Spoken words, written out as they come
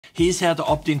Here's how to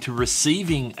opt into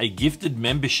receiving a gifted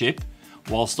membership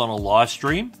whilst on a live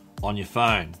stream on your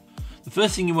phone. The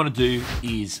first thing you want to do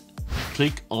is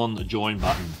click on the join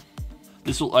button.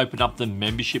 This will open up the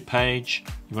membership page.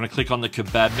 You want to click on the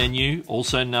kebab menu,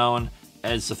 also known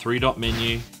as the 3-dot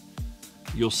menu.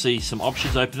 You'll see some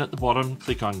options open at the bottom.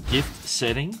 Click on gift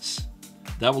settings.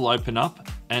 That will open up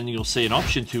and you'll see an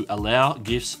option to allow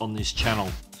gifts on this channel.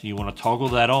 So you want to toggle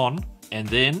that on, and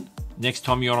then next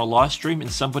time you're on a live stream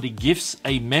and somebody gifts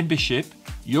a membership,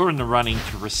 you're in the running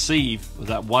to receive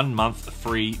that 1 month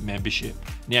free membership.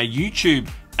 Now YouTube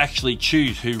actually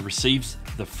choose who receives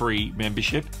the free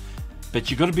membership, but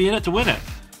you've got to be in it to win it.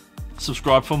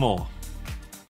 Subscribe for more.